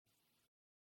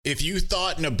If you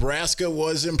thought Nebraska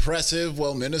was impressive,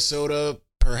 well, Minnesota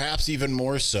perhaps even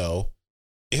more so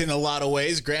in a lot of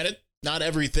ways. Granted, not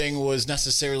everything was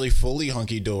necessarily fully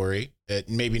hunky-dory.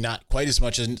 Maybe not quite as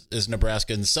much as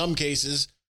Nebraska in some cases,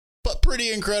 but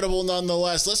pretty incredible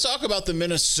nonetheless. Let's talk about the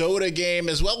Minnesota game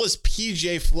as well as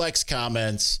PJ Fleck's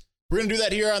comments. We're going to do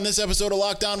that here on this episode of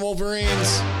Locked On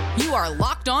Wolverines. You are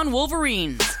Locked On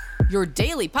Wolverines, your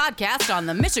daily podcast on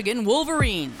the Michigan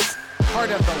Wolverines,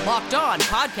 part of the Locked On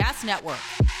Podcast Network.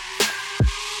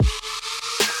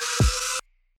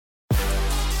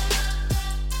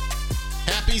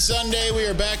 Happy Sunday. We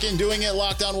are back in doing it.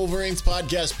 Locked On Wolverines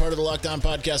podcast, part of the Locked On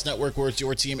Podcast Network, where it's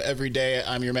your team every day.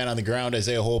 I'm your man on the ground,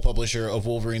 Isaiah Hole, publisher of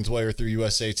Wolverines Wire through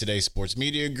USA Today Sports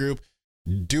Media Group.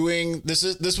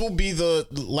 This will be the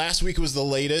last week was the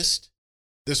latest.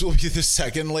 This will be the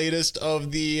second latest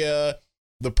of the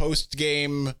post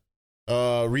game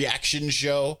reaction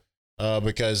show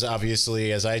because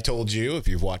obviously, as I told you, if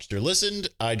you've watched or listened,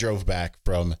 I drove back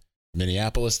from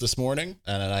Minneapolis this morning,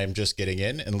 and I'm just getting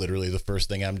in, and literally the first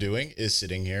thing I'm doing is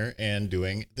sitting here and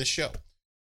doing the show.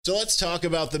 So let's talk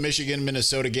about the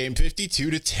Michigan-Minnesota game,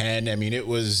 52-10. I mean, it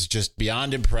was just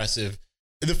beyond impressive.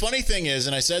 The funny thing is,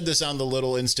 and I said this on the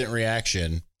little instant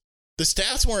reaction, the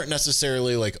stats weren't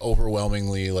necessarily like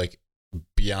overwhelmingly like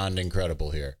beyond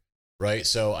incredible here, right?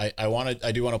 So I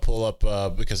do want to pull up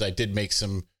because I did make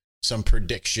some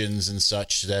predictions and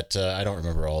such that I don't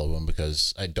remember all of them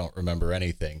because I don't remember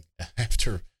anything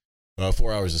after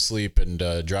 4 hours of sleep and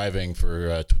driving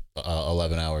for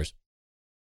 11 hours.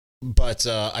 But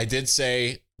I did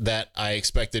say that I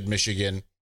expected Michigan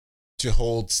to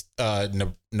hold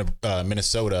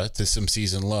Minnesota to some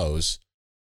season lows.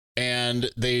 And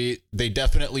they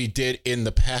definitely did in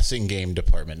the passing game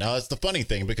department. Now, that's the funny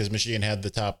thing because Michigan had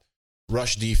the top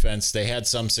rush defense. They had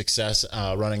some success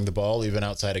running the ball, even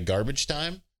outside of garbage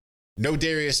time. No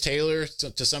Darius Taylor,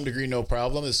 to some degree, no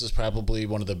problem. This is probably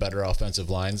one of the better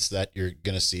offensive lines that you're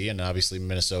going to see. And obviously,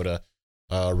 Minnesota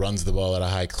runs the ball at a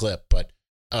high clip. But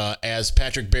as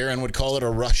Patrick Barron would call it,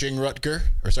 a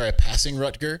passing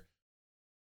Rutger.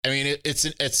 I mean, it's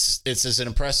as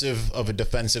impressive of a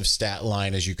defensive stat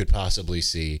line as you could possibly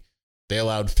see. They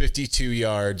allowed 52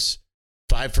 yards,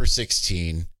 5 for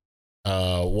 16.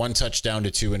 1 touchdown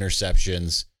to 2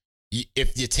 interceptions.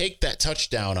 If you take that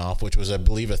touchdown off, which was, I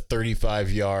believe, a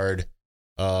 35-yard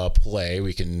play,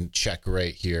 we can check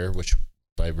right here, which if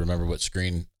I remember what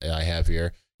screen I have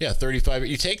here. Yeah, 35.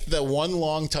 You take the one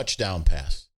long touchdown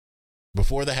pass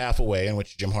before the half away, in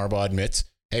which Jim Harbaugh admits,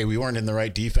 hey, we weren't in the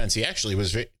right defense. He actually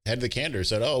was had the candor,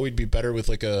 said, oh, we'd be better with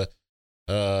like a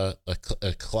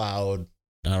cloud.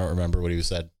 I don't remember what he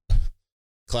said.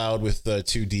 Cloud with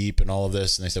too deep and all of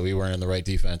this, and they said we weren't in the right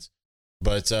defense.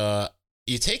 But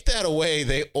you take that away,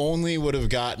 they only would have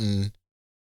gotten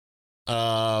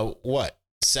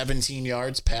 17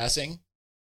 yards passing.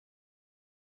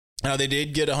 Now they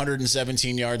did get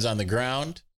 117 yards on the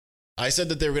ground. I said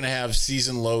that they were going to have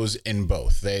season lows in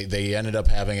both. They ended up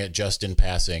having it just in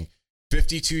passing.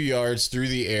 52 yards through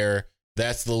the air.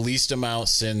 That's the least amount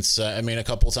since a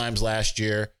couple times last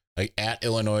year. Like at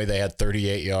Illinois, they had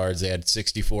 38 yards. They had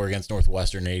 64 against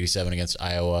Northwestern and 87 against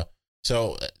Iowa.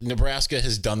 So Nebraska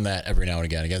has done that every now and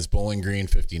again against Bowling Green,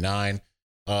 59.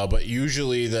 But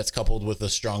usually that's coupled with a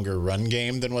stronger run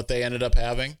game than what they ended up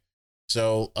having.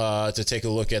 So to take a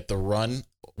look at the run,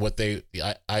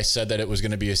 I said that it was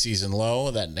going to be a season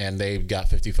low, and they got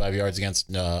 55 yards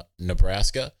against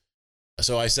Nebraska.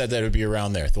 So I said that it would be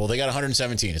around there. Well, they got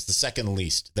 117. It's the second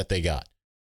least that they got.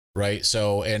 Right.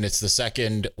 So, and it's the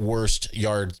second worst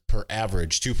yards per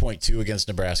average, 2.2 against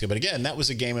Nebraska. But again, that was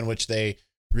a game in which they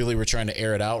really were trying to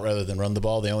air it out rather than run the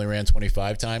ball. They only ran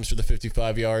 25 times for the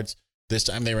 55 yards. This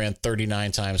time they ran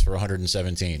 39 times for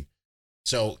 117.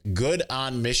 So good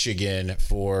on Michigan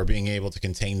for being able to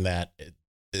contain that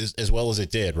as well as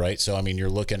it did. Right. So, I mean, you're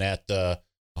looking at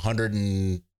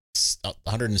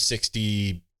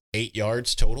 168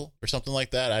 yards total or something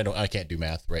like that. I can't do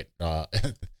math. Right.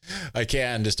 I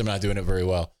can, I'm not doing it very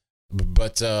well.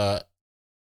 But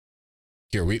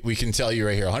here we can tell you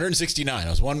right here, 169. I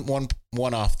was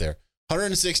one off there.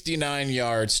 169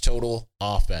 yards total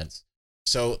offense.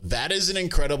 So that is an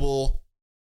incredible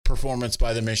performance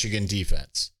by the Michigan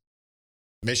defense.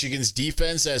 Michigan's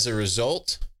defense, as a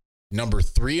result, number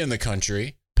 3 in the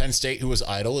country. Penn State, who was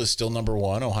idle, is still number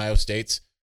 1. Ohio State's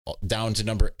down to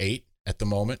number 8 at the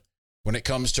moment. When it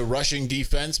comes to rushing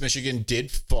defense, Michigan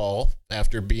did fall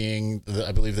after being,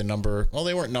 I believe, they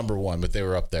weren't number 1, but they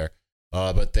were up there.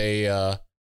 But they're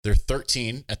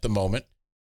 13 at the moment.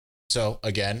 So,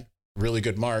 again, really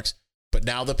good marks. But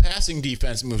now the passing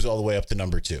defense moves all the way up to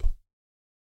number 2.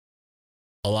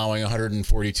 allowing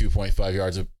 142.5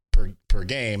 yards per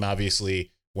game.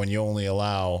 Obviously, when you only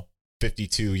allow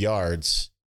 52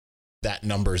 yards, that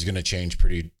number is going to change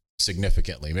pretty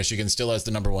significantly. Michigan still has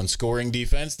the number one scoring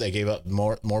defense. They gave up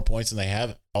more points than they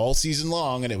have all season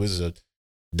long, and it was a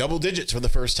double digits for the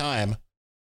first time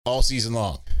all season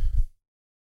long.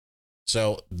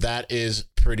 So that is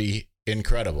pretty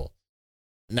incredible.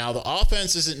 Now, the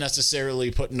offense isn't necessarily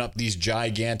putting up these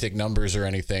gigantic numbers or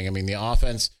anything. I mean, the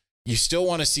offense, you still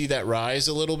want to see that rise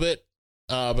a little bit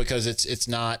because it's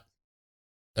not.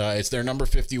 It's their number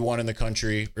 51 in the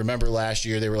country. Remember last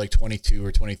year they were like 22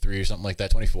 or 23 or something like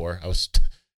that. 24. I was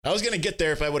going to get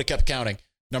there if I would have kept counting.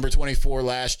 Number 24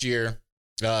 last year.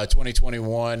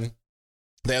 2021.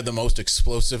 They had the most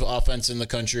explosive offense in the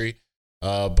country,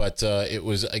 but it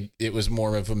was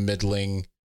more of a middling.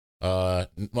 Well,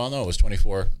 no, it was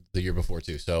 24 the year before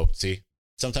too. So see,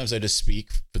 sometimes I just speak,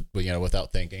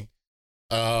 without thinking.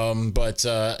 But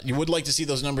you would like to see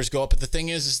those numbers go up. But the thing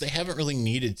is they haven't really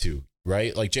needed to,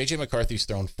 right? Like JJ McCarthy's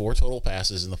thrown 4 total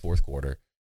passes in the fourth quarter.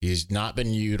 He's not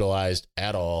been utilized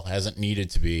at all. Hasn't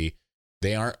needed to be.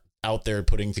 They aren't out there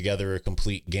putting together a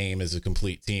complete game as a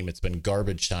complete team. It's been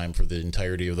garbage time for the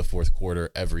entirety of the fourth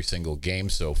quarter, every single game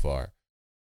so far.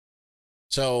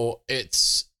 So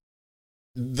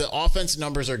the offense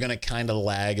numbers are going to kind of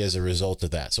lag as a result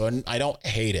of that. So I don't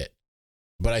hate it,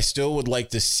 but I still would like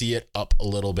to see it up a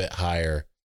little bit higher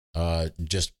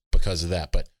just because of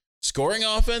that. But scoring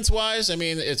offense-wise, I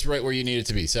mean, it's right where you need it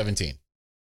to be, 17.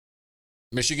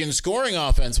 Michigan scoring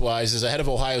offense-wise is ahead of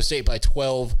Ohio State by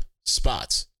 12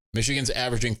 spots. Michigan's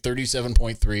averaging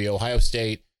 37.3. Ohio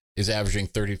State is averaging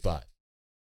 35.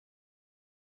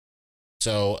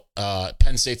 So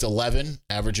Penn State's 11,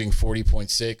 averaging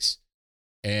 40.6.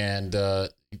 And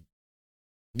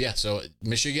so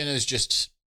Michigan is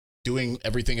just doing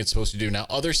everything it's supposed to do. Now,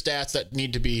 other stats that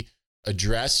need to be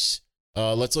addressed.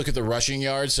 Let's look at the rushing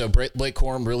yards. So Blake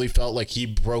Corum really felt like he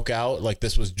broke out. Like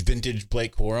this was vintage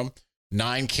Blake Corum.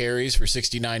 9 carries for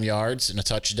 69 yards and a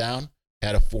touchdown.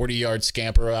 Had a 40-yard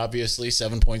scamper, obviously,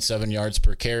 7.7 yards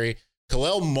per carry.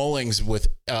 Kalel Mullings with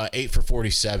 8 for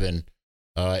 47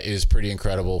 is pretty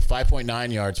incredible.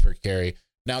 5.9 yards per carry.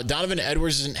 Now, Donovan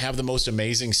Edwards doesn't have the most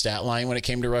amazing stat line when it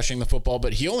came to rushing the football,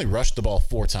 but he only rushed the ball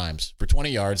 4 times for 20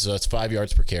 yards, so that's 5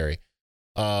 yards per carry.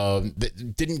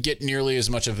 Didn't get nearly as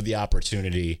much of the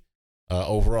opportunity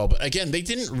overall. But again, they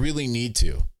didn't really need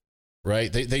to,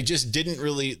 right? They just didn't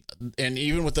really. And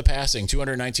even with the passing,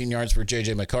 219 yards for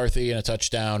J.J. McCarthy and a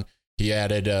touchdown. He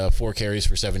added 4 carries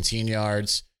for 17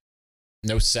 yards.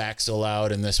 No sacks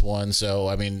allowed in this one. So,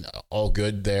 I mean, all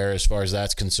good there as far as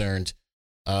that's concerned.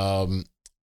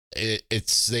 They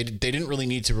didn't really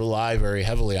need to rely very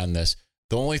heavily on this.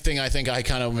 The only thing I think I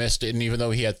kind of missed, and even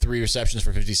though he had 3 receptions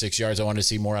for 56 yards, I wanted to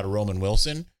see more out of Roman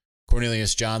Wilson.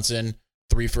 Cornelius Johnson,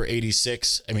 3 for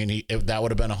 86. I mean, that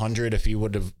would have been 100 if he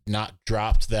would have not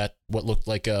dropped that, what looked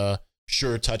like a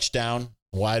sure touchdown,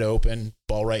 wide open,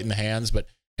 ball right in the hands. But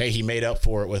hey, he made up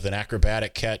for it with an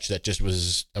acrobatic catch that just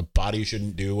was a body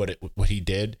shouldn't do what he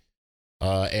did.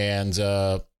 And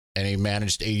he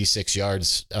managed 86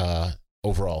 yards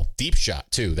overall. Deep shot,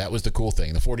 too. That was the cool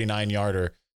thing. The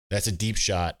 49-yarder. That's a deep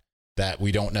shot that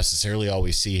we don't necessarily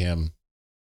always see him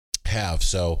have.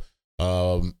 So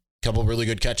a couple of really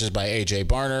good catches by A.J.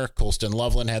 Barner. Colston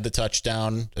Loveland had the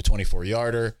touchdown, a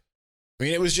 24-yarder. I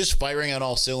mean, it was just firing on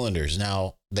all cylinders.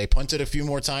 Now, they punted a few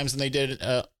more times than they did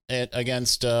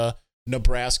against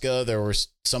Nebraska. There were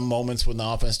some moments when the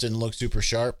offense didn't look super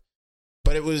sharp.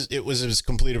 But it was as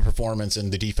complete a performance,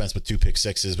 and the defense with 2 pick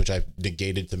sixes, which I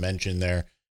neglected to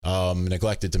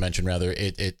mention, rather.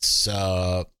 It's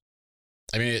as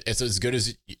good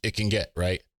as it can get,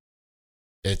 right?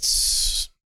 It's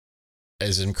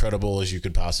as incredible as you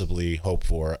could possibly hope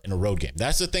for in a road game.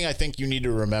 That's the thing I think you need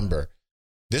to remember.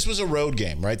 This was a road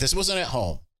game, right? This wasn't at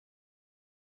home.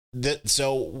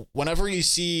 So whenever you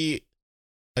see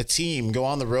a team go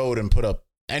on the road and put up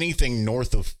anything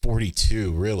north of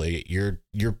 42, really, you're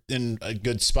in a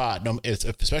good spot,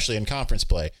 especially in conference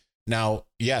play. Now,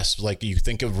 yes, like you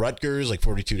think of Rutgers, like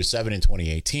 42-7 in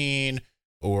 2018,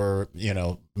 or,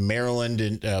 Maryland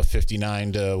in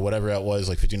 59 to whatever it was,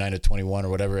 like 59-21 or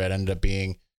whatever it ended up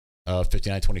being,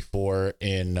 59-24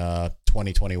 in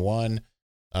 2021.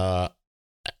 I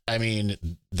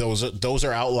mean, those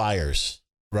are outliers,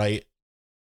 right?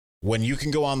 When you can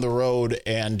go on the road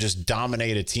and just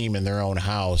dominate a team in their own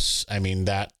house, I mean,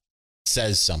 that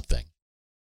says something.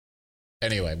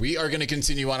 Anyway, we are going to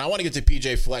continue on. I want to get to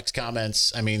PJ Fleck's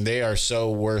comments. I mean, they are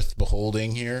so worth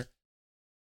beholding here.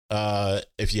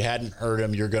 If you hadn't heard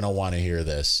him, you're going to want to hear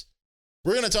this.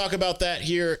 We're going to talk about that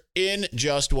here in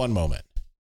just one moment.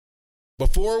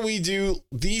 Before we do,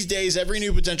 these days, every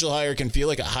new potential hire can feel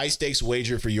like a high-stakes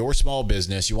wager for your small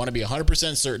business. You want to be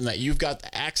 100% certain that you've got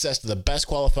access to the best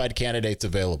qualified candidates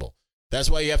available. That's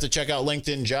why you have to check out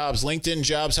LinkedIn Jobs. LinkedIn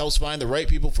Jobs helps find the right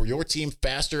people for your team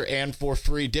faster and for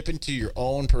free. Dip into your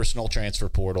own personal transfer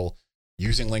portal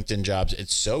using LinkedIn Jobs.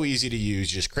 It's so easy to use.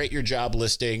 Just create your job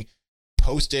listing,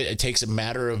 post it. It takes a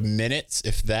matter of minutes,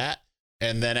 if that.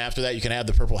 And then after that, you can add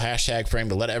the purple hashtag frame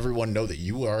to let everyone know that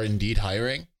you are indeed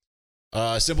hiring.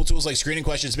 Simple tools like screening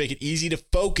questions make it easy to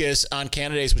focus on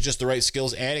candidates with just the right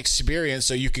skills and experience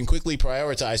so you can quickly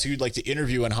prioritize who you'd like to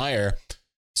interview and hire.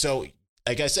 So,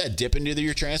 like I said, dip into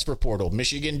your transfer portal.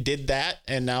 Michigan did that,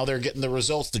 and now they're getting the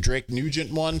results. The Drake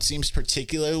Nugent one seems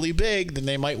particularly big. Then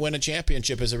they might win a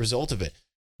championship as a result of it.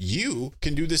 You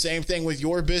can do the same thing with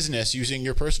your business using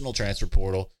your personal transfer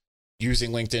portal,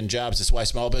 using LinkedIn Jobs. That's why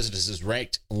small businesses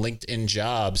ranked LinkedIn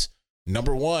Jobs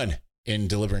 #1 in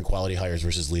delivering quality hires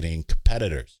versus leading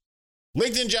competitors.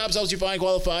 LinkedIn Jobs helps you find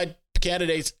qualified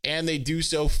candidates, and they do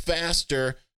so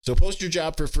faster. So post your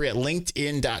job for free at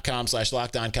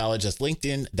linkedin.com/lockedoncollege. That's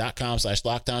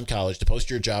linkedin.com/lockedoncollege to post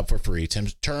your job for free.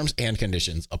 Terms and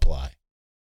conditions apply.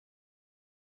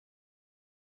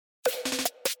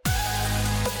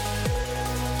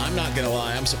 I'm not going to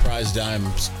lie. I'm surprised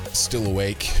I'm still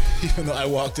awake, even though I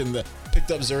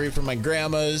picked up Zuri from my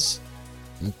grandma's.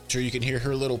 I'm sure you can hear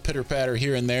her little pitter patter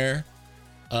here and there.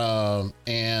 Because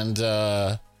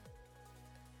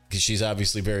she's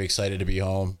obviously very excited to be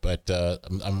home, but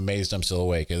I'm amazed I'm still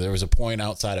awake. There was a point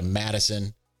outside of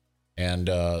Madison and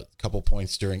a couple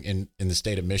points in the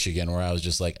state of Michigan where I was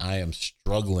just like, I am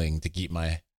struggling to keep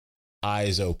my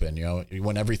eyes open. You know,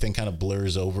 when everything kind of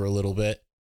blurs over a little bit,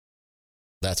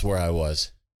 that's where I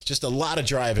was. Just a lot of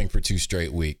driving for 2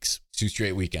 straight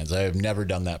weekends. I have never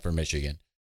done that for Michigan.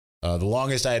 The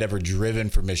longest I had ever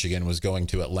driven for Michigan was going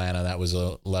to Atlanta. That was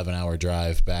a 11-hour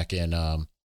drive back in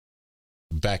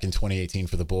 2018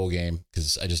 for the bowl game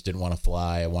because I just didn't want to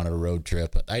fly. I wanted a road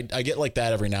trip. I get like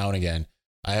that every now and again.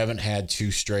 I haven't had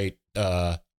 2 straight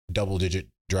double-digit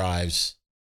drives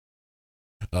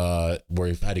where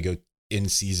I've had to go in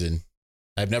season.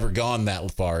 I've never gone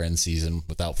that far in season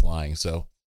without flying, so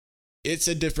it's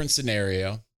a different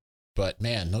scenario. But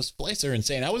man, those flights are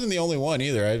insane. I wasn't the only one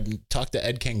either. I talked to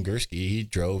Ed Kangursky. He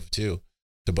drove too,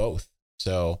 to both.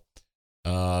 So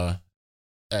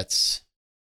that's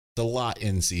a lot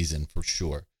in season for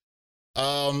sure.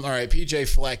 All right, PJ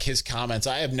Fleck, his comments.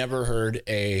 I have never heard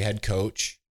a head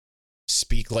coach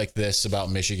speak like this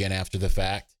about Michigan after the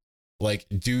fact. Like,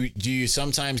 do you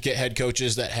sometimes get head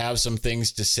coaches that have some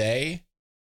things to say?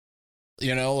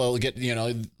 You know, they'll get,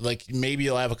 like maybe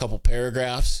you'll have a couple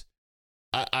paragraphs.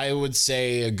 I would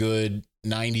say a good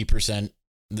 90%.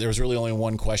 There's really only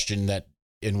one question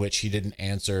in which he didn't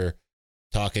answer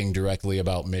talking directly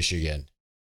about Michigan.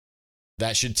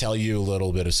 That should tell you a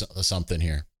little bit of something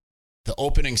here. The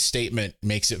opening statement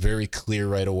makes it very clear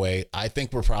right away. I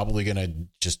think we're probably going to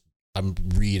just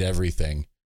read everything.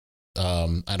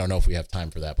 I don't know if we have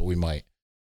time for that, but we might.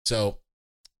 So,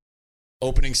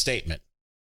 opening statement.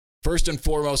 First and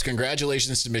foremost,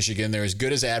 congratulations to Michigan. They're as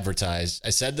good as advertised.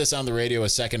 I said this on the radio a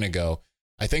second ago.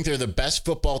 I think they're the best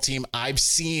football team I've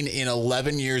seen in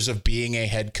 11 years of being a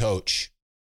head coach.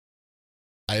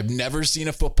 I have never seen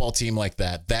a football team like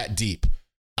that deep.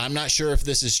 I'm not sure if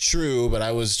this is true, but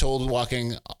I was told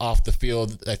walking off the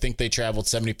field, I think they traveled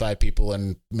 75 people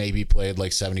and maybe played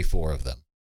like 74 of them.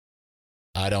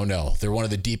 I don't know. They're one of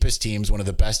the deepest teams, one of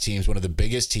the best teams, one of the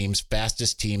biggest teams,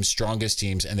 fastest teams, strongest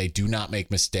teams, and they do not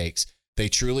make mistakes. They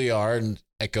truly are, and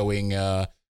echoing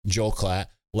Joel Klatt,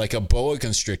 like a boa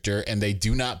constrictor, and they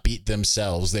do not beat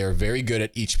themselves. They are very good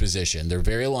at each position. They're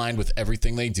very aligned with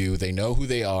everything they do. They know who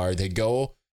they are. They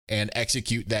go and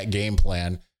execute that game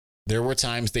plan. There were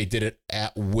times they did it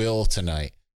at will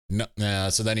tonight. No,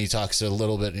 so then he talks a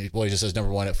little bit. Well, he just says,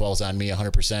 #1, it falls on me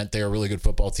 100%. They're a really good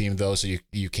football team, though, so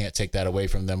you can't take that away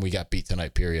from them. We got beat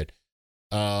tonight, period.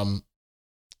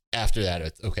 After that,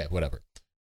 it's okay, whatever.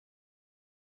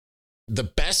 The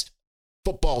best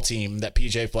football team that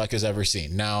PJ Fleck has ever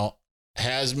seen. Now,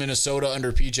 has Minnesota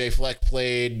under PJ Fleck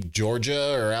played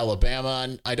Georgia or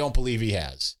Alabama? I don't believe he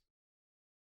has.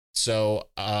 So,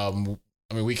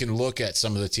 we can look at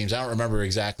some of the teams. I don't remember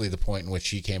exactly the point in which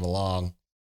he came along.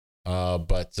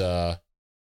 But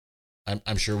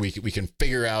I'm sure we can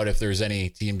figure out if there's any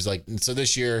teams like, so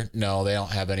this year, no, they don't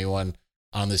have anyone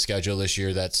on the schedule this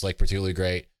year that's like particularly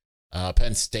great.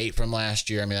 Penn State from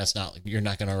last year, that's not, you're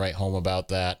not going to write home about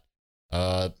that.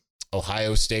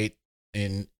 Ohio State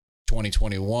in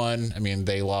 2021,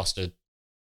 they lost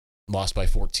by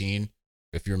 14.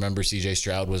 If you remember, CJ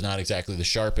Stroud was not exactly the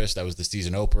sharpest. That was the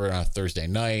season opener on a Thursday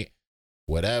night.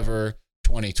 whatever.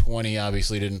 2020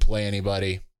 obviously didn't play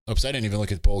anybody. Oops, I didn't even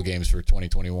look at bowl games for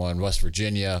 2021. West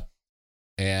Virginia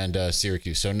and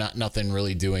Syracuse. So nothing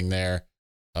really doing there.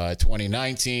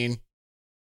 2019,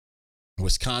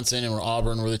 Wisconsin and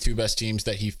Auburn were the two best teams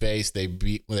that he faced. They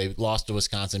lost to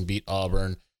Wisconsin, beat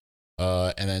Auburn.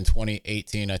 And then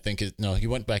 2018, I think he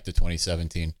went back to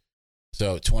 2017.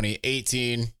 So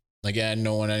 2018, again,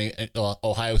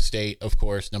 Ohio State, of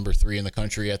course, number 3 in the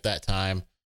country at that time.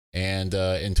 And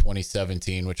in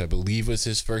 2017, which I believe was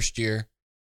his first year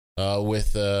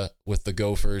with the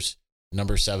Gophers,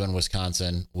 number 7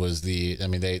 Wisconsin was they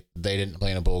didn't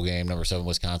play in a bowl game. Number 7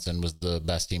 Wisconsin was the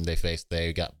best team they faced.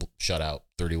 They got shut out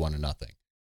 31-0.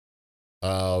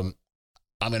 I'm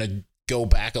going to go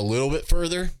back a little bit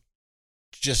further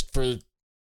just for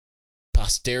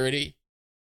posterity.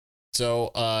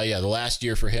 So, the last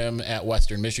year for him at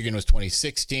Western Michigan was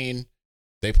 2016.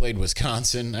 They played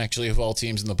Wisconsin, actually, of all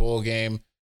teams in the bowl game.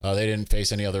 They didn't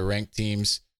face any other ranked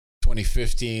teams.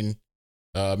 2015,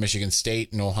 Michigan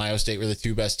State and Ohio State were the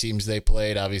two best teams they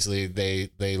played. Obviously,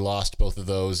 they lost both of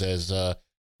those as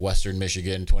Western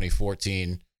Michigan.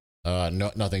 2014,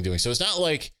 nothing doing. So it's not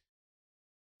like,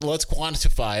 let's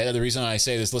quantify it. The reason I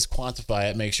say this, let's quantify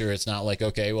it, make sure it's not like,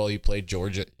 okay, well, you played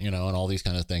Georgia, and all these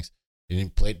kind of things. You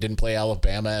didn't play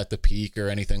Alabama at the peak or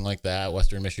anything like that.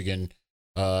 Western Michigan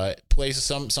plays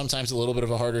sometimes a little bit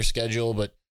of a harder schedule,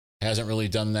 but hasn't really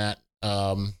done that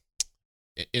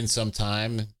in some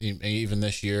time. Even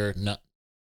this year,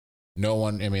 no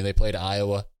one. They played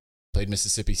Iowa, played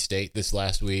Mississippi State this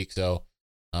last week, so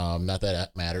not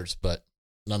that matters, but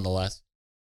nonetheless,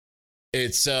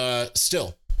 it's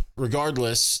still,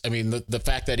 regardless. The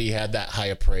fact that he had that high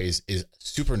of praise is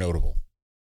super notable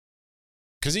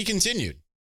because he continued.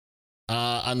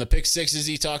 On the pick sixes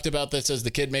he talked about that says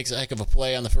the kid makes a heck of a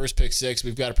play on the first pick six.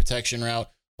 We've got a protection route.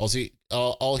 All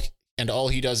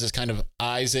he does is kind of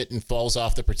eyes it and falls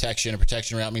off the protection. A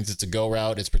protection route means it's a go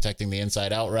route. It's protecting the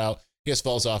inside out route. He just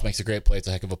falls off, makes a great play. It's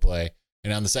a heck of a play.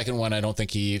 And on the second one, I don't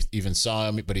think he even saw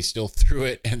him, but he still threw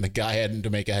it, and the guy had to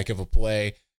make a heck of a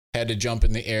play, had to jump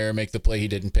in the air, make the play. He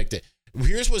didn't pick it.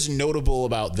 Here's what's notable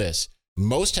about this.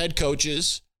 Most head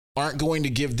coaches aren't going to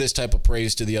give this type of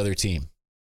praise to the other team.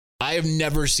 I have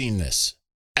never seen this,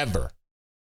 ever.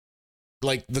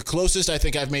 Like, the closest I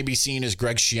think I've maybe seen is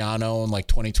Greg Schiano in,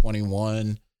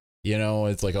 2021.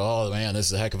 It's like, oh, man, this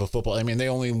is a heck of a football. They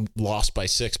only lost by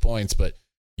 6 points, but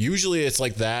usually it's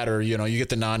like that, or, you get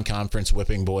the non-conference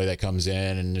whipping boy that comes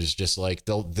in and is just like,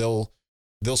 they'll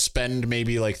spend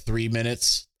maybe 3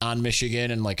 minutes on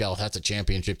Michigan and oh, that's a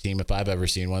championship team if I've ever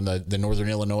seen one. The Northern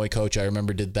Illinois coach, I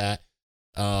remember, did that.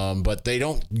 But they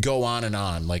don't go on and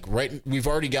on. We've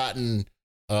already gotten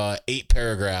 8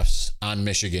 paragraphs on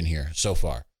Michigan here so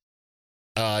far.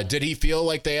 Did he feel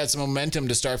like they had some momentum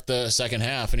to start the second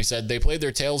half? And he said they played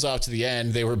their tails off to the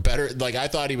end. They were better. I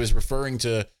thought he was referring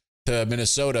to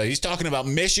Minnesota. He's talking about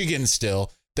Michigan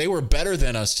still. They were better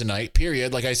than us tonight,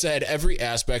 period. Like I said, every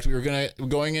aspect. We were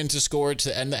going in to score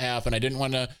to end the half, and I didn't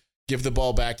want to give the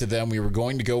ball back to them. We were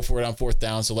going to go for it on fourth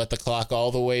down, so let the clock all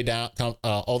the way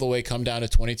come down to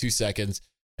 22 seconds.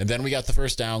 And then we got the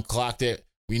first down, clocked it.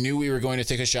 We knew we were going to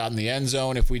take a shot in the end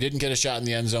zone. If we didn't get a shot in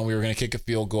the end zone, we were going to kick a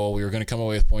field goal. We were going to come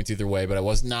away with points either way, but I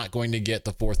was not going to get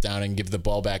the fourth down and give the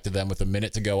ball back to them with a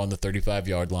minute to go on the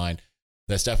 35-yard line.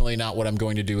 That's definitely not what I'm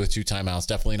going to do with 2 timeouts.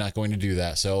 Definitely not going to do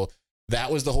that. So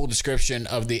that was the whole description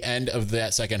of the end of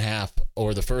that second half,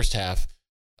 or the first half.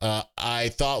 I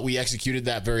thought we executed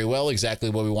that very well,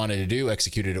 exactly what we wanted to do,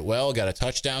 executed it well, got a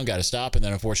touchdown, got a stop, and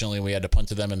then unfortunately we had to punt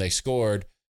to them and they scored.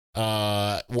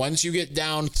 Once you get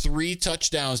down 3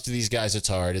 touchdowns to these guys, it's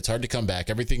hard to come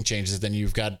back. Everything changes. Then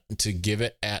you've got to give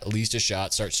it at least a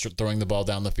shot, start throwing the ball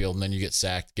down the field, and then you get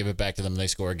sacked, give it back to them, and they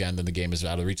score again. Then the game is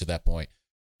out of reach at that point.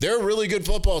 They're a really good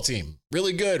football team,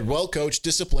 really good, well-coached,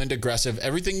 disciplined, aggressive,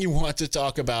 everything you want to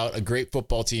talk about a great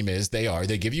football team is. They are.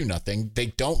 They give you nothing. They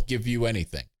don't give you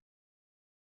anything.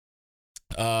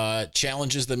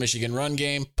 Challenges the Michigan run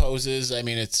game poses.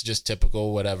 It's just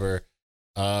typical, whatever.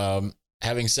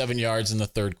 Having 7 yards in the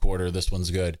third quarter, this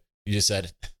one's good. You just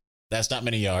said, that's not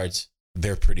many yards.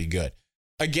 They're pretty good.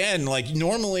 Again,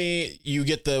 normally you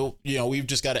get we've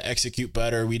just got to execute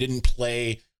better. We didn't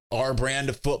play our brand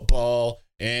of football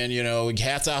and,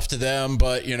 hats off to them,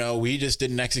 but, we just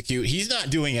didn't execute. He's not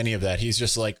doing any of that. He's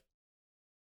just like,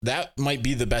 that might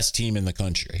be the best team in the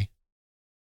country.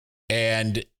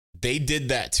 And they did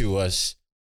that to us.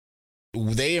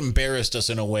 They embarrassed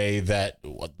us in a way that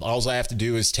all I have to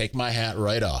do is take my hat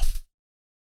right off.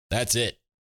 That's it.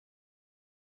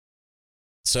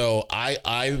 So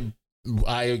I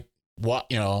what,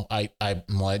 I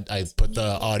put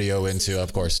the audio into,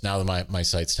 of course, now that my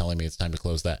site's telling me it's time to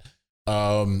close that.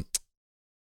 I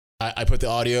put the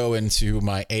audio into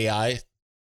my AI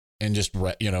and just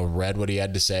read what he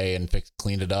had to say and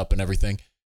cleaned it up and everything.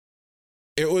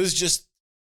 It was just,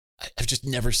 I've just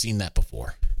never seen that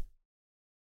before.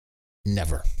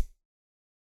 Never.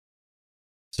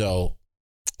 So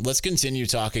let's continue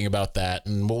talking about that,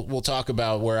 and we'll talk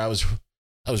about where I was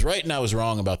right and I was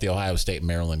wrong about the Ohio State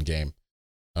Maryland game.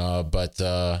 But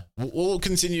we'll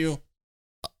continue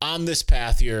on this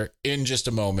path here in just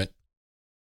a moment.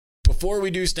 Before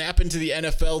we do snap into the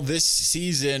NFL this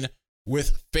season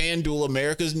with FanDuel,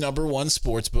 America's #1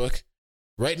 sportsbook.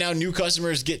 Right now, new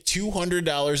customers get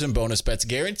 $200 in bonus bets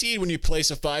guaranteed when you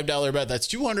place a $5 bet. That's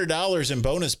 $200 in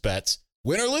bonus bets,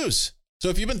 win or lose. So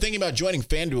if you've been thinking about joining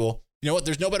FanDuel, you know what?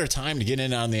 There's no better time to get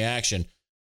in on the action.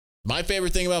 My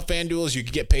favorite thing about FanDuel is you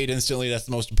can get paid instantly. That's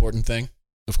the most important thing,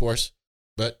 of course.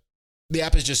 But the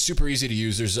app is just super easy to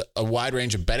use. There's a wide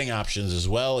range of betting options as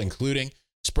well, including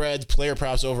spreads, player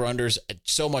props, over-unders,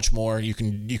 so much more. You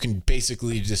can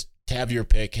basically just have your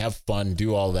pick, have fun,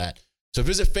 do all that. So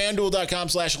visit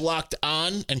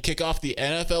FanDuel.com/LockedOn and kick off the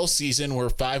NFL season. We're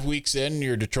 5 weeks in.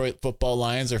 Your Detroit Football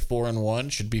Lions are 4-1,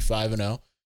 should be 5-0.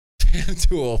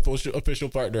 FanDuel, official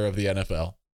partner of the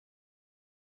NFL.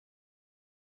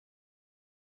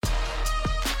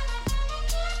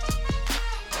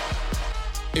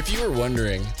 If you were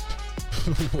wondering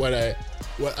what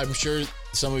I'm sure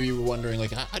some of you were wondering,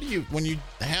 like, how do you, when you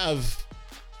have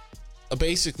a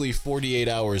basically 48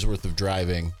 hours worth of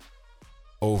driving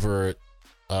over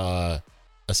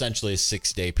essentially a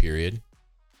 6-day period,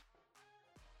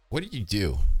 what do you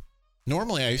do?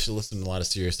 Normally I used to listen to a lot of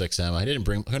Sirius XM. I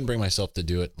couldn't bring myself to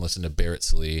do it and listen to Barrett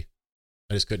Slee.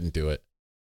 I just couldn't do it.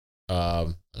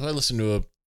 I listened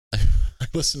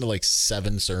to like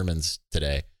 7 sermons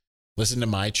today. Listened to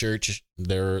my church,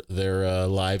 their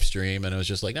live stream, and it was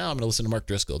just like, now I'm going to listen to Mark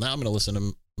Driscoll. Now I'm going to listen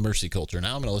to Mercy Culture.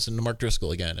 Now I'm going to listen to Mark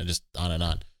Driscoll again, and just on and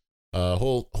on.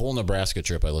 Whole Nebraska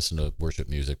trip, I listened to worship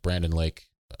music. Brandon Lake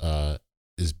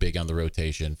is big on the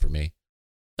rotation for me.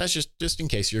 That's just in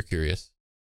case you're curious.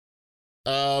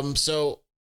 So,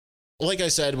 like I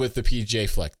said with the PJ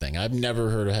Fleck thing, I've never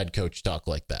heard a head coach talk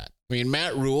like that. I mean,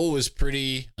 Matt Rule was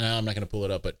pretty. I'm not going to pull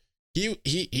it up, but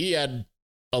he had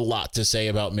a lot to say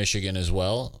about Michigan as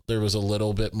well. There was a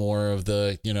little bit more of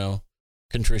the,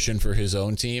 contrition for his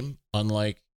own team,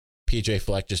 unlike PJ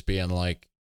Fleck just being like,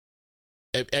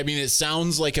 I mean, it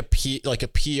sounds like a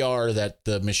PR that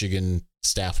the Michigan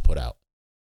staff put out.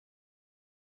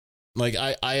 Like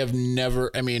I've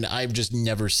just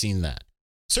never seen that.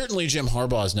 Certainly Jim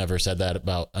Harbaugh's never said that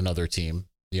about another team,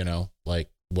 like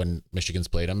when Michigan's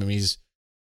played him. I mean,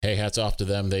 hey, hats off to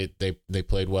them. They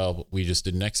played well, but we just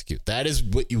didn't execute. That is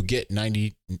what you get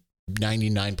 99%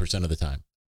 of the time.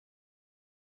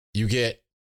 You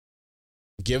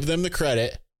give them the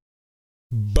credit,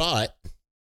 but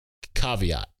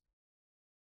caveat.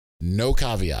 No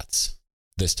caveats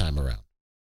this time around.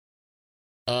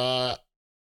 A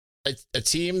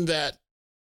team that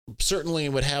certainly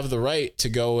would have the right to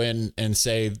go in and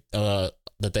say that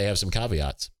they have some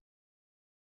caveats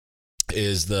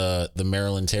is the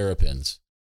Maryland Terrapins,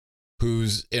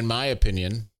 who's, in my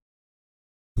opinion,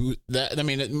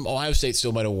 Ohio State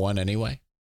still might have won anyway.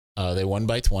 They won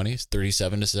by 20s,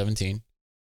 37-17.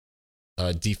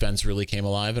 Defense really came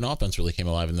alive and offense really came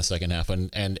alive in the second half.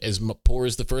 And as poor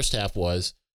as the first half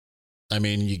was, I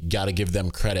mean, you got to give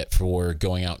them credit for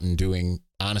going out and doing,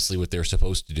 honestly, what they're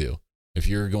supposed to do. If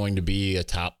you're going to be a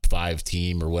top 5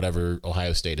 team or whatever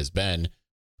Ohio State has been,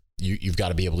 you've got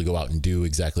to be able to go out and do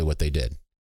exactly what they did.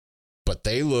 But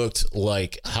they looked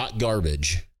like hot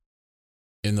garbage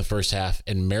in the first half,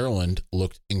 and Maryland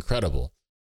looked incredible.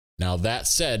 Now, that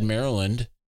said, Maryland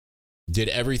did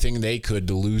everything they could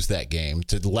to lose that game,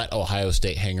 to let Ohio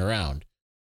State hang around.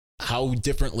 How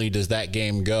differently does that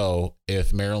game go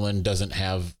if Maryland doesn't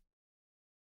have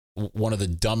one of the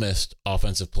dumbest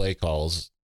offensive play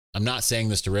calls? I'm not saying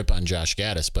this to rip on Josh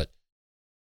Gaddis, but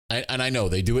I know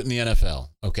they do it in the NFL,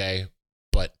 okay?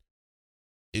 But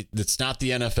it's not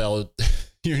the NFL.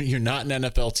 You're not an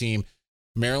NFL team.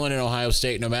 Maryland and Ohio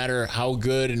State, no matter how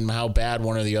good and how bad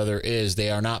one or the other is, they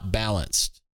are not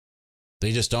balanced.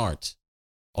 They just aren't.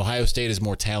 Ohio State is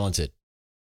more talented.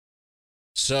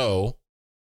 So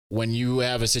when you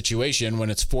have a situation when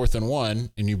it's 4th and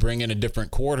 1 and you bring in a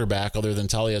different quarterback other than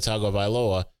Talia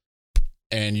Tagovailoa,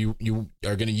 and you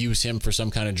are going to use him for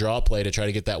some kind of draw play to try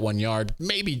to get that 1 yard,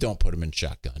 maybe don't put him in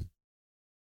shotgun.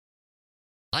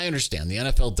 I understand the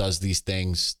NFL does these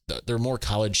things. There are more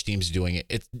college teams doing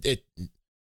it.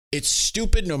 It's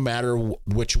stupid no matter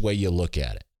which way you look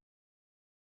at it.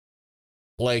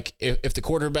 Like if the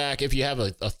quarterback, if you have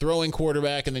a throwing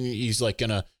quarterback and then he's like going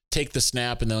to take the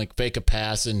snap and then like fake a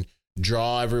pass and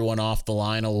draw everyone off the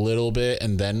line a little bit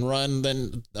and then run,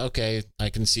 then okay, I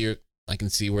can see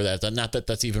where that's not that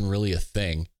that's even really a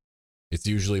thing. It's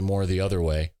usually more the other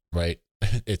way, right?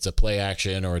 It's a play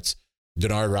action, or it's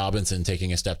Denard Robinson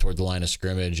taking a step toward the line of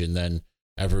scrimmage and then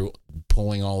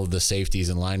pulling all of the safeties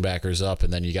and linebackers up,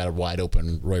 and then you got a wide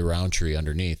open Roy Roundtree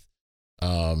underneath.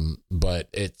 But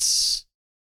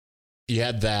you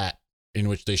had that in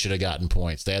which they should have gotten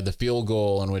points. They had the field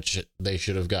goal in which they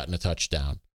should have gotten a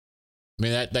touchdown. I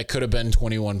mean, that could have been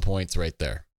 21 points right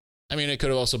there. I mean, it could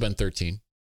have also been 13.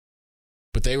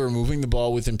 But they were moving the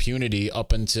ball with impunity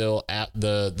up until at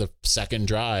the second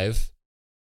drive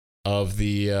of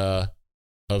the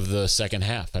second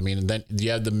half. I mean, and then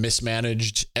you have the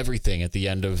mismanaged everything at the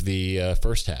end of the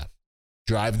first half.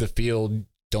 Drive the field,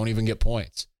 don't even get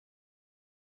points.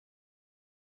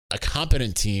 A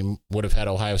competent team would have had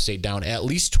Ohio State down at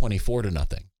least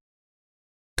 24-0.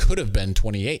 Could have been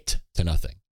 28-0.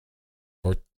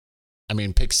 Or, I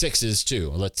mean, pick sixes too.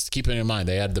 Let's keep it in mind.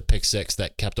 They had the pick six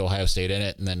that kept Ohio State in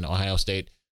it, and then Ohio State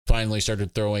finally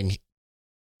started throwing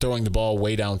the ball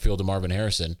way downfield to Marvin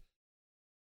Harrison.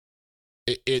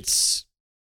 It's,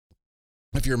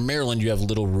 if you're Maryland, you have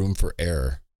little room for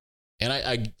error. And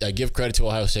I give credit to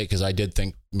Ohio State because I did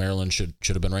think Maryland should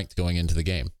have been ranked going into the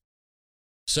game.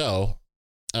 So,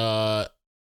 does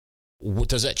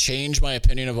that change my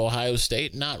opinion of Ohio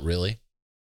State? Not really.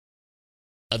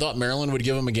 I thought Maryland would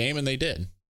give them a game, and they did.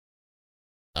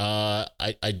 I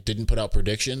didn't put out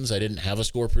predictions. I didn't have a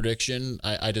score prediction.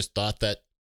 I just thought that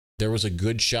there was a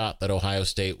good shot that Ohio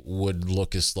State would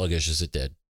look as sluggish as it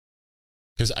did.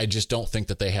 Because I just don't think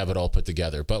that they have it all put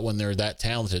together. But when they're that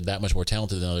talented, that much more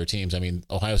talented than other teams, I mean,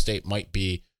 Ohio State might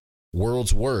be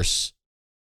world's worst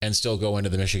and still go into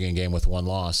the Michigan game with one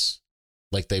loss,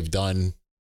 like they've done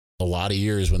a lot of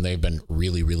years when they've been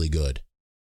really, really good.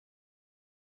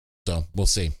 So we'll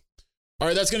see. All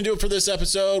right, that's going to do it for this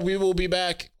episode. We will be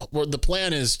back. Well, the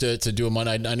plan is to do a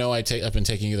Monday. I know I've been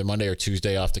taking either Monday or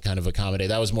Tuesday off to kind of accommodate.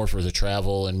 That was more for the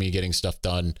travel and me getting stuff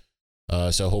done.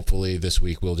 So hopefully this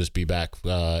week we'll just be back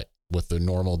with the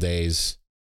normal days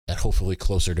at hopefully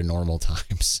closer to normal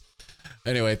times.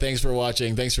 Anyway, thanks for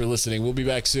watching. Thanks for listening. We'll be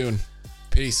back soon.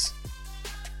 Peace.